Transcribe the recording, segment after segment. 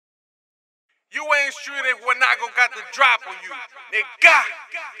You ain't street if we're not gonna got the drop on you, nigga.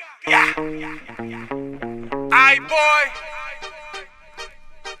 Ay, boy.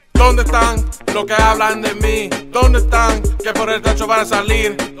 ¿Dónde están los que hablan de mí? ¿Dónde están que por el tacho van a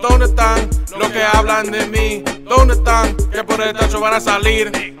salir? ¿Dónde están los que hablan de mí? ¿Dónde están que por el tacho van a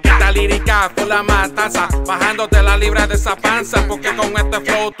salir? Esta lírica fue la matanza, bajándote la libra de esa panza, porque con este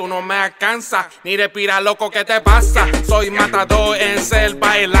flow tú no me alcanzas, ni respira loco, ¿qué te pasa? Soy matador en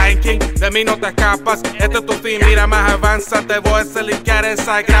selva y Lion King, de mí no te escapas, este es tu fin, mira más avanza, te voy a hacer limpiar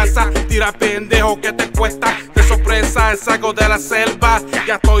esa grasa, tira pendejo que te cuesta, de sorpresa saco de la selva,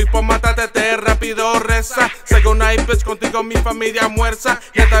 ya estoy por matarte, te rápido reza, según hay bitch contigo mi familia muerza,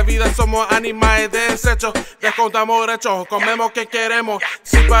 y esta vida somos animales de desecho, descontamos derechos, comemos que queremos,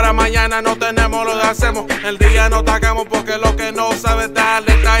 si para mañana no tenemos lo que hacemos, el día no tagamo porque lo que no sabes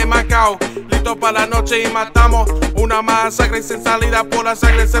darle está ahí marcado, listo para la noche y matamos, una masacre y sin salida por la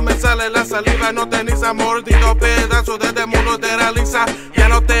sangre se me sale la saliva, no tenés amor, mordido pedazos desde el mundo te realiza, ya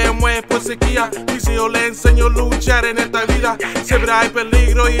no te mueves por sequía, y si yo le enseño a luchar en esta vida, siempre hay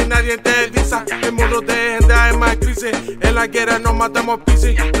peligro y nadie te avisa, el mundo de gente hay más crisis, en la guerra nos matamos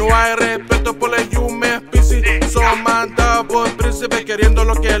piscis, no hay respeto por el human piscis, son mandados por el príncipe queriendo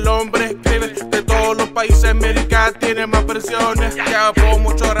lo que el hombre escribe, de todos los países América tiene más presiones, ya por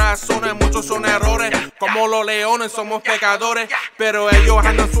muchas razones, muchos son errores, como los leones somos pecadores, pero ellos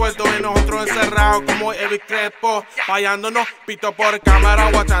andan sueltos y nosotros encerrados como el Crespo, fallándonos, pito por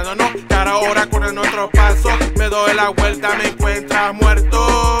cámara, guachándonos, cada hora con nuestro paso, me doy la vuelta, me encuentras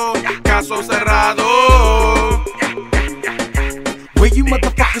muerto, caso cerrado. Where you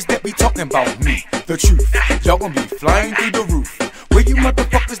motherfuckers that be talking about me? The truth, y'all gon' be flying through the roof. Where you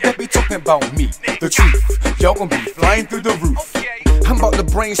motherfuckers that be talking about me? The truth, y'all gon' be flying through the roof. I'm about to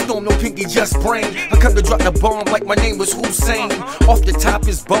brainstorm, no pinky, just brain. I come to drop the bomb like my name was Hussein. Off the top,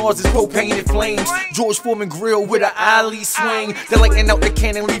 his bars is propane and flames. George Foreman grill with an Ali swing. They're lighting out the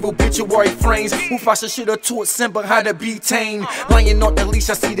cannon, leave obituary frames. Mufasa should have taught Simba how to be tame. Lying on the leash,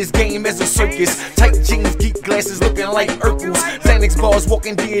 I see this game as a circus. Tight jeans, geek glasses, looking like Urkels. Xanax bars,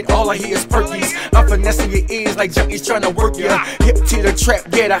 walking dead, all I hear is perkies. I'm finessing your ears like junkies trying to work ya. Hip to the trap,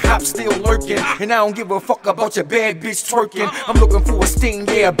 yeah, the hop still lurking. And I don't give a fuck about your bad bitch twerking. I'm looking for a sting,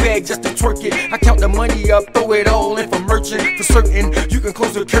 yeah, a bag just to twerk it. I count the money up, throw it all in for merchant. For certain, you can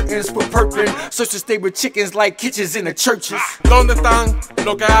close the curtains for perping. Search to stay with chickens like kitchens in the churches. ¿Dónde están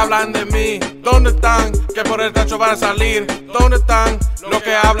los que hablan de mí? ¿Dónde están que por el tacho van a salir? ¿Dónde están los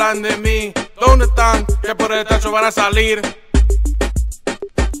que hablan de mí? ¿Dónde están que por el tacho van a salir?